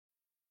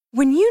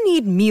When you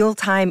need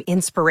mealtime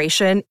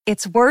inspiration,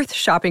 it's worth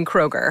shopping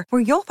Kroger,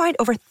 where you'll find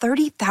over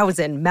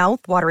 30,000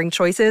 mouth-watering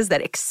choices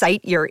that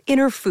excite your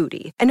inner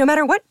foodie. And no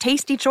matter what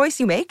tasty choice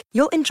you make,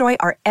 you'll enjoy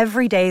our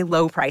everyday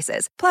low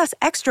prices, plus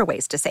extra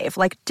ways to save,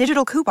 like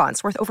digital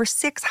coupons worth over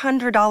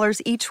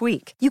 $600 each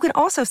week. You can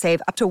also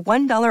save up to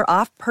 $1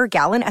 off per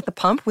gallon at the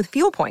pump with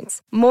fuel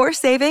points. More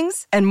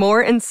savings and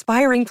more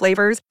inspiring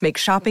flavors make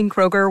shopping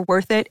Kroger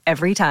worth it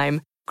every time.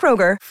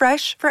 Kroger,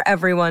 fresh for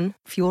everyone.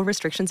 Fuel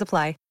restrictions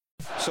apply.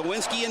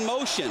 Sawinski in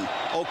motion.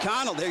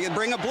 O'Connell, they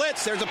bring a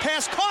blitz. There's a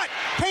pass caught.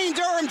 Payne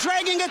Durham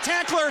dragging a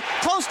tackler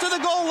close to the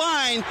goal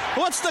line.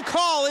 What's the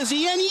call? Is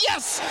he in?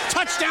 Yes!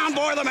 Touchdown,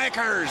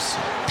 Boilermakers!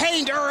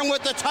 Payne Durham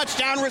with the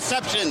touchdown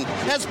reception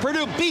as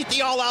Purdue beat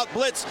the all-out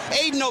blitz.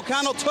 Aiden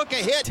O'Connell took a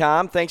hit.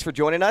 Tom, thanks for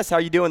joining us. How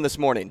are you doing this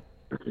morning?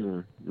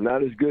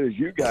 Not as good as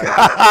you guys.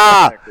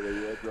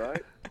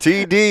 Right?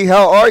 TD,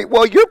 how are you?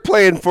 Well, you're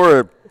playing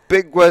for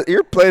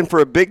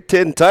a Big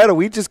Ten title.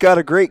 We just got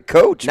a great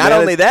coach. Not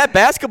only that,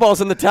 basketball's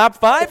in the top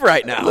 5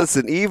 right now.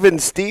 Listen, even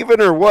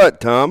Steven or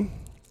what, Tom?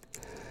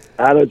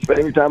 I know.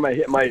 Every time I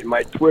hit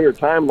my Twitter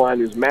timeline,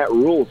 there's Matt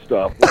Rule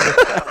stuff.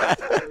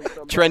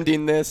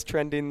 Trending this,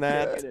 trending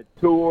that. And a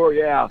tour,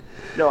 yeah.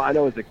 No, I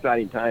know it's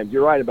exciting times.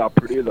 You're right about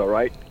Purdue, though,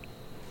 right?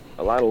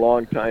 A lot of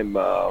longtime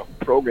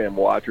program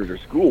watchers or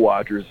school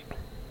watchers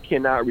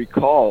cannot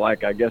recall,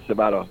 like, I guess,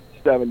 about a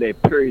 7-day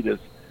period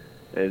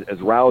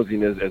as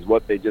rousing as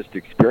what they just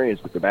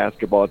experienced with the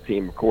basketball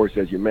team. Of course,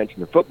 as you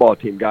mentioned, the football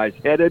team guys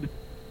headed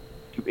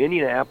to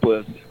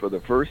Indianapolis for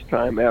the first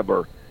time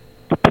ever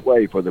to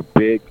play for the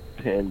Big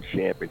Ten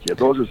championship.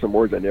 Those are some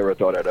words I never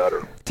thought I'd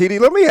utter.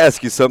 TD, let me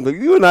ask you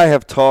something. You and I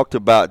have talked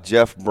about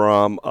Jeff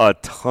Brom a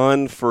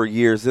ton for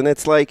years, and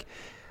it's like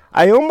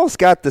I almost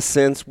got the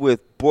sense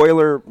with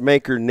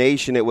Boilermaker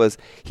Nation it was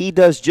he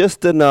does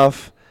just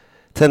enough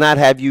to not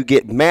have you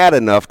get mad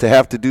enough to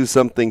have to do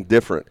something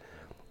different.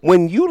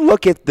 When you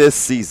look at this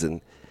season,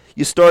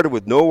 you started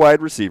with no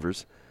wide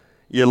receivers.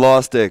 You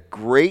lost a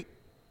great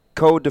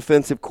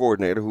co-defensive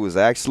coordinator who was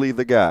actually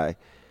the guy.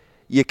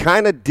 You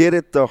kind of did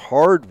it the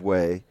hard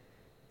way.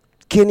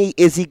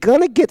 Is he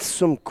going to get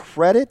some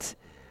credit,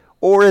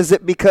 or is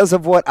it because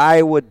of what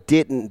Iowa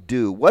didn't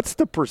do? What's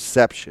the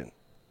perception?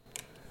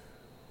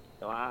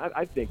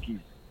 I think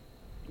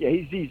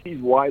he's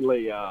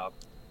widely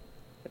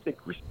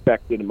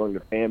respected among the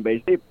fan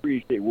base. They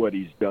appreciate what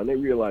he's done. They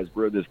realize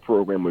where this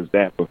program was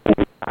at before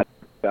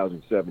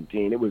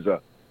 2017. It was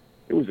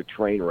a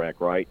train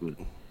wreck, right? And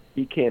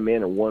he came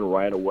in and won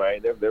right away.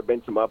 There have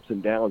been some ups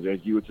and downs, as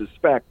you would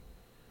suspect.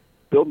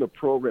 Building a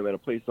program at a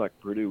place like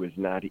Purdue is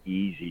not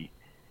easy.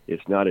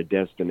 It's not a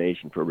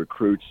destination for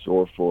recruits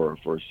or for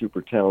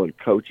super talented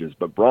coaches.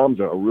 But Brom's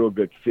a real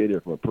good fit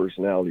from a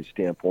personality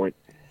standpoint.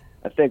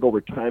 I think over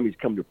time he's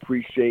come to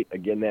appreciate,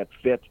 again, that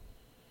fit.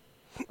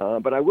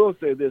 But I will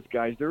say this,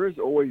 guys, there is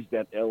always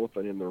that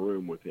elephant in the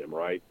room with him,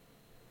 right?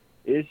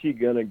 Is he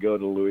going to go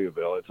to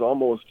Louisville? It's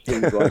almost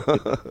seems like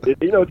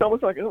it's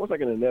almost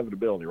like an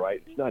inevitability,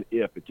 right? It's not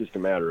if, it's just a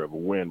matter of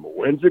when. But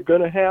when's it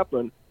going to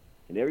happen?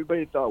 And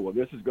everybody thought, well,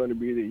 this is going to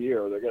be the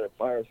year they're going to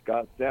fire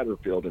Scott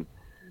Satterfield, and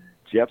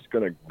Jeff's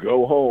going to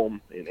go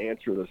home and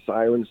answer the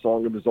siren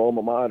song of his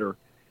alma mater.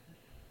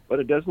 But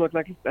it doesn't look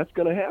like that's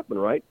going to happen,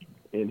 right?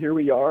 And here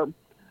we are,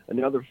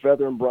 another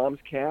feather in Brom's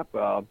cap.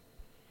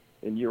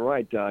 And you're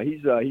right.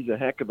 He's a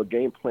heck of a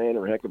game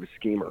planner, a heck of a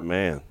schemer.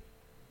 Man.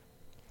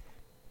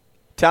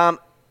 Tom,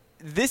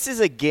 this is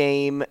a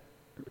game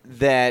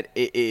that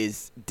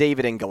is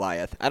David and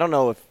Goliath. I don't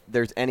know if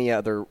there's any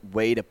other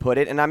way to put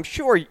it, and I'm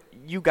sure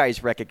you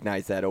guys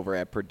recognize that over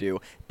at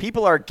Purdue.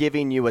 People are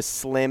giving you a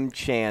slim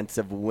chance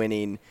of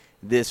winning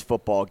this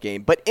football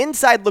game. But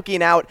inside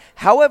looking out,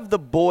 how have the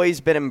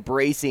boys been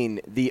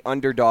embracing the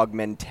underdog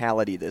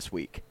mentality this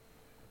week?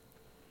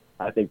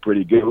 I think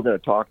pretty good. We're going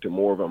to talk to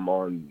more of them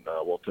on,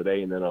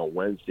 today and then on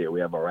Wednesday. We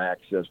have our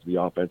access to the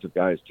offensive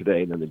guys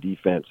today and then the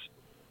defense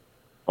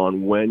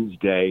on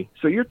Wednesday.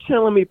 So you're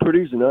telling me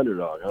Purdue's an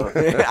underdog,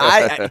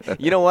 huh?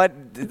 You know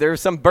what? There's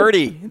some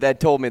birdie that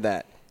told me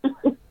that.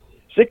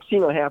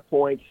 16.5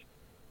 points.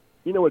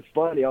 You know what's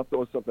funny? I'll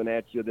throw something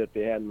at you that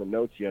they had in the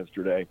notes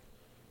yesterday.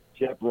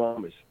 Jeff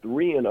Brom is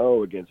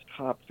 3-0 against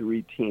top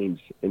 3 teams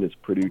in his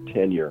Purdue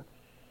tenure.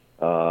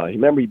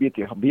 Remember, he beat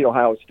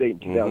Ohio State in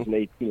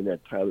 2018,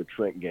 that Tyler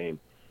Trent game.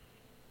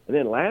 And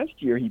then last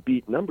year, he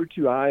beat number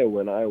 2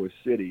 Iowa in Iowa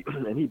City,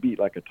 and he beat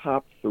like a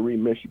top 3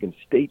 Michigan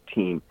State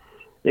team.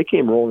 They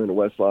came rolling into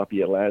West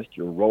Lafayette last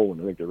year,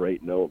 rolling. I think they're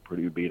 8-0, and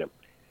Purdue beat them.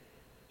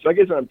 So I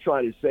guess what I'm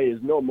trying to say is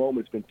no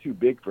moment's been too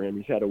big for him.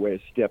 He's had a way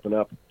of stepping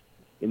up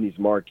in these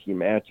marquee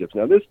matchups.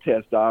 Now, this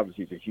test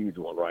obviously is a huge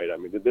one, right? I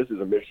mean, this is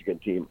a Michigan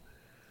team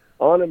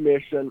on a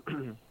mission,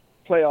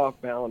 playoff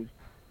bound,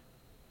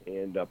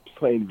 and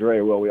playing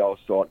very well. We all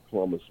saw it in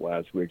Columbus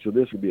last week. So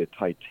this would be a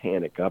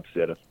titanic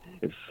upset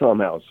if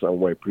somehow, some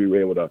way, Purdue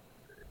were able to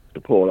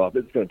pull it off.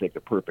 It's going to take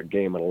the perfect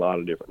game in a lot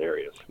of different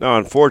areas. No,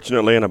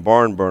 unfortunately, in a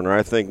barn burner,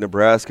 I think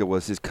Nebraska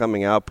was his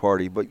coming out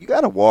party. But you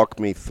got to walk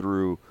me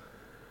through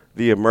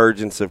the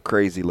emergence of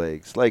Crazy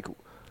Legs. Like,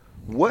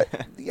 what?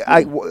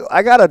 I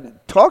got to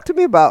Talk to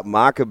me about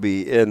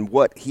Maccabee and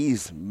what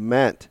he's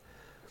meant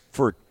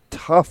for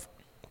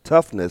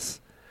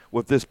toughness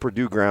with this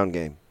Purdue ground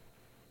game.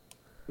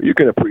 You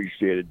can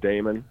appreciate it,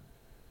 Damon.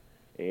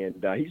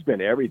 And he's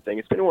been everything.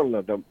 It's been one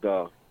of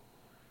the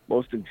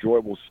most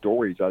enjoyable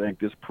stories I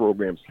think this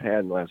program's had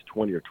in the last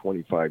 20 or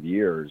 25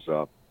 years.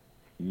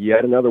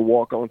 Yet another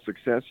walk-on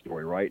success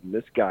story, right? And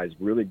this guy's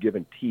really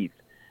given teeth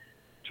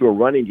to a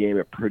running game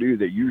at Purdue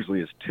that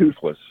usually is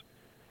toothless.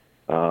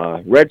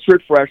 Redshirt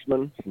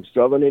freshman from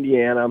Southern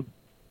Indiana,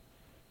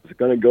 was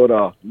going to go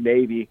to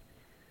Navy.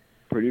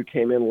 Purdue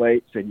came in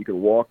late, said you can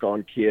walk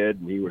on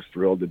kid, and he was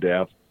thrilled to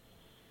death.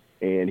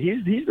 And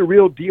he's the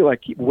real deal. I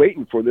keep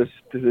waiting for this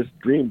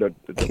dream to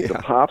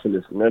pop and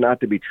this not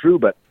to be true.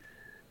 But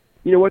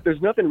you know what?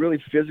 There's nothing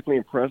really physically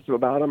impressive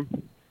about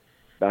him.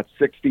 About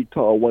 6 feet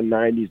tall,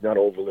 190. He's not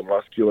overly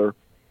muscular.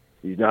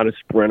 He's not a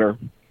sprinter.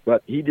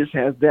 But he just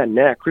has that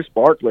knack. Chris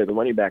Barkley, the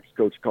running backs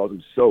coach, calls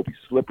him soap. He's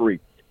slippery.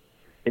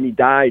 And he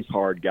dies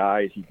hard,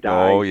 guys. He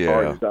dies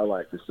hard, as I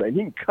like to say. And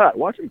he can cut.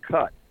 Watch him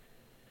cut.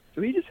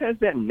 So he just has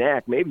that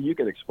knack. Maybe you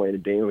can explain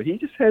it, Daniel, but he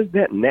just has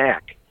that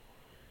knack.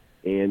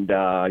 And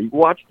you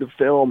watch the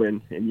film,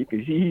 and you can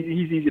he's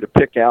easy to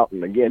pick out.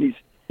 And, again,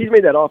 he's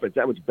made that offense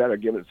that much better,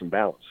 giving it some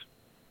balance.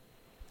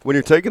 When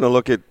you're taking a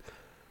look at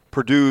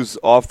Purdue's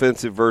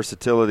offensive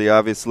versatility,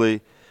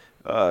 obviously,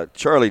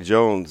 Charlie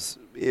Jones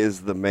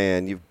is the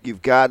man.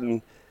 You've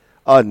gotten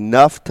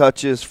enough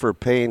touches for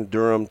Payne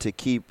Durham to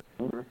keep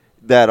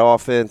that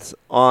offense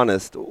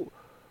honest.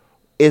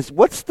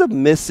 What's the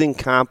missing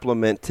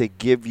complement to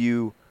give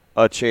you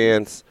a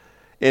chance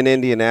in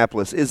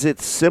Indianapolis? Is it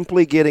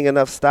simply getting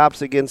enough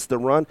stops against the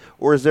run,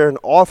 or is there an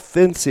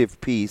offensive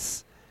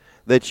piece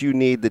that you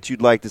need that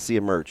you'd like to see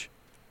emerge?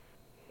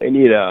 They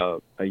need a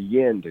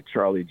yin to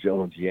Charlie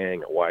Jones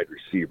Yang, a wide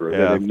receiver.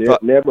 Yeah.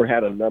 They've never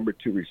had a number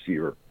 2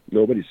 receiver.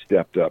 Nobody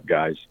stepped up,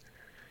 guys.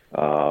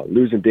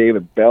 Losing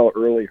David Bell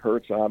early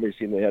hurts,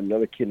 obviously, and they had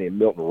another kid named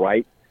Milton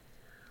Wright,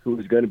 who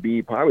was going to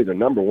be probably the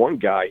number 1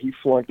 guy. He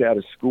flunked out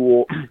of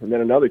school. And then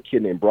another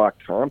kid named Brock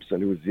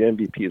Thompson, who was the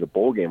MVP of the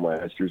bowl game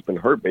last year, has been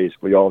hurt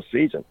basically all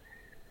season.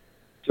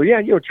 So,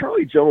 yeah,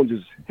 Charlie Jones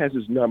has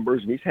his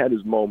numbers, and he's had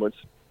his moments.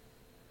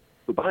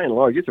 But by and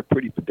large, it's a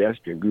pretty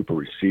pedestrian group of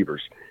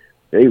receivers.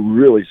 They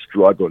really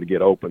struggle to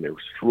get open. They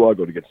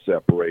struggle to get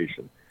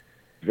separation.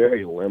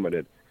 Very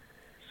limited.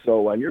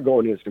 So when you're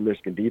going against the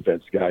Michigan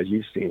defense, guys,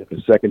 you've seen it.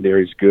 The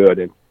secondary's good,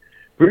 and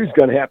Purdue's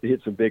going to have to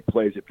hit some big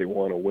plays if they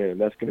want to win,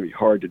 and that's going to be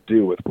hard to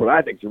do with what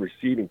I think is a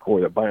receiving core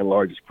that by and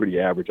large is pretty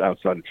average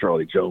outside of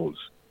Charlie Jones.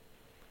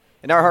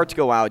 And our hearts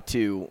go out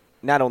to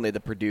not only the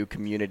Purdue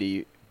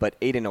community, but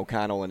Aiden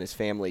O'Connell and his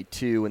family,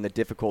 too, and the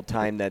difficult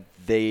time that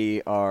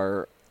they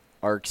are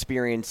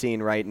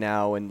experiencing right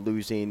now and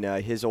losing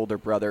his older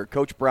brother.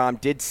 Coach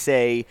Brohm did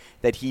say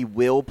that he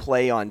will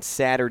play on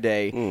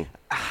Saturday.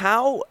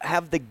 How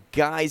have the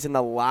guys in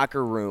the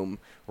locker room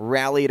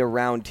rallied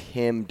around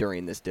him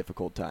during this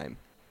difficult time?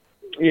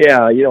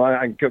 Yeah,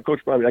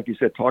 Coach Brohm, like you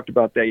said, talked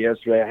about that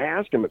yesterday. I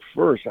asked him at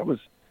first. I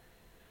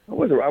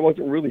wasn't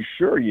really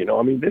sure.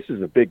 This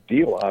is a big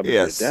deal. Obviously,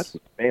 yes. That's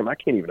I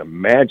can't even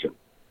imagine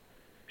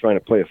trying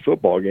to play a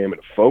football game at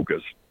a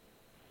Focus.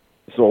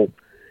 So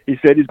he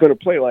said he's going to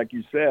play, like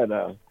you said.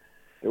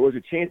 There was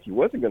a chance he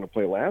wasn't going to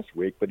play last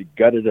week, but he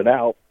gutted it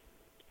out.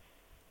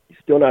 He's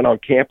still not on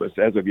campus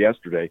as of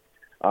yesterday,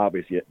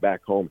 obviously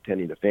back home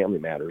tending to family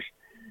matters.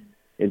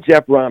 And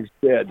Jeff Brohm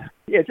said,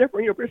 he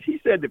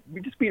said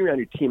that just being around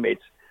your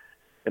teammates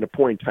at a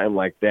point in time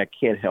like that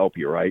can't help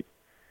you, right?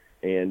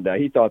 And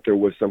he thought there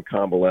was some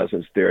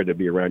convalescence there to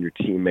be around your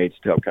teammates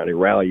to help kind of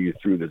rally you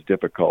through this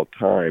difficult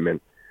time. And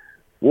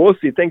we'll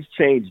see. Things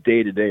change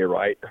day to day,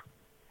 right?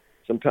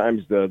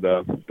 Sometimes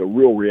the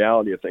real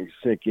reality of things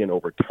sink in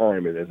over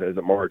time as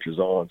it marches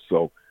on.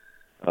 So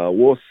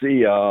we'll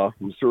see.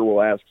 I'm sure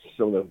we'll ask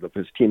some of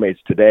his teammates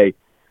today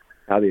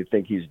how they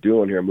think he's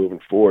doing here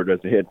moving forward as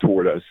they head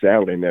toward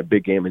Saturday in that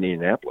big game in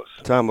Indianapolis.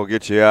 Tom, we'll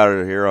get you out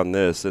of here on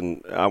this,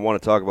 and I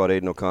want to talk about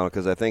Aiden O'Connell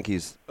because I think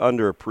he's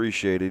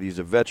underappreciated. He's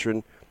a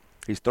veteran.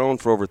 He's thrown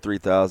for over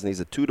 3,000. He's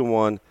a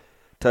 2-to-1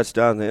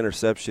 touchdown to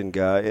interception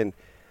guy, and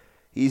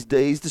he's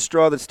the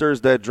straw that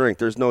stirs that drink.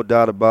 There's no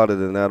doubt about it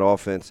in that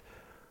offense.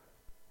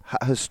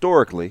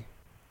 Historically,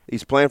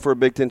 he's playing for a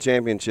Big Ten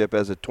championship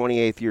as a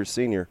 28th-year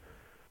senior.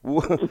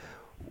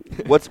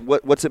 What's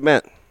it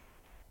meant?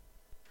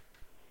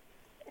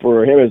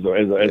 For him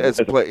as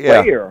a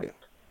player, yeah.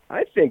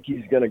 I think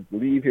he's going to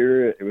leave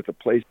here with a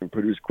place in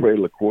Purdue's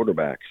cradle of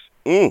quarterbacks.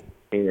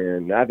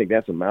 And I think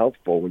that's a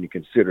mouthful when you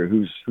consider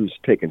who's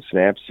taken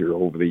snaps here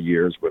over the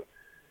years with,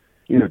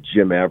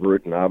 Jim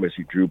Everett and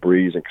obviously Drew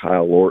Brees and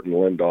Kyle Lorton,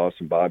 Len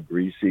Dawson, Bob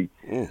Greasy,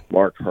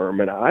 Mark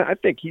Herman. I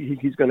think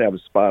he's going to have a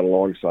spot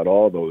alongside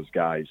all those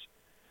guys.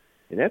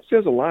 And that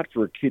says a lot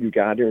for a kid who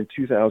got here in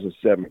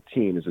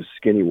 2017 as a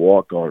skinny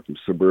walk-on from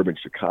suburban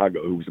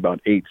Chicago who was about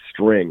 8th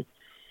string.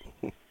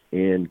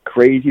 And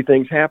crazy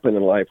things happen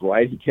in life,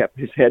 right? He kept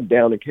his head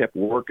down and kept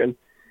working.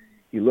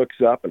 He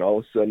looks up, and all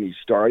of a sudden he's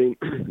starting.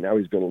 Now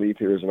he's going to leave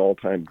here as an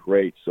all-time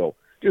great. So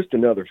just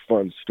another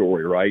fun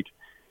story, right?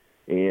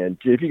 And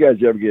if you guys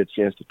ever get a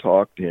chance to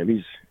talk to him,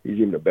 he's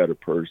even a better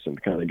person,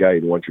 the kind of guy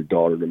you'd want your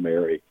daughter to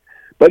marry.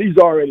 But he's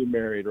already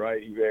married,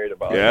 right? He married a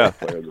volleyball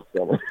player this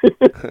summer.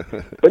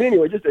 But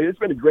anyway, it's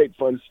been a great,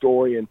 fun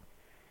story, and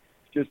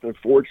it's just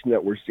unfortunate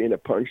that we're seeing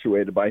it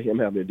punctuated by him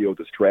having to deal with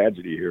this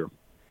tragedy here.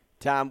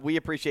 Tom, we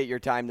appreciate your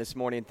time this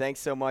morning. Thanks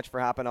so much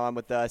for hopping on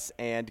with us,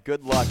 and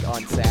good luck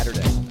on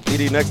Saturday.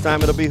 Edie, next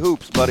time it'll be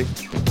hoops, buddy.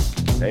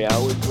 Hey, I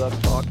always love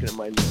talking to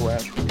my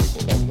Nebraska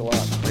people. Thanks a lot.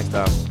 Thanks,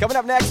 Tom. Coming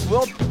up next,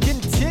 we'll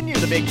continue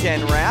the Big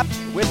Ten wrap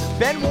with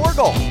Ben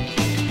Wargel,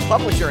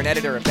 publisher and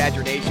editor of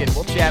Badger Nation.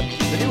 We'll chat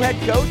the new head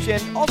coach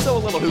and also a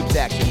little hoops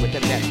action with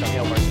him next on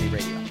Hail Varsity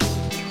Radio.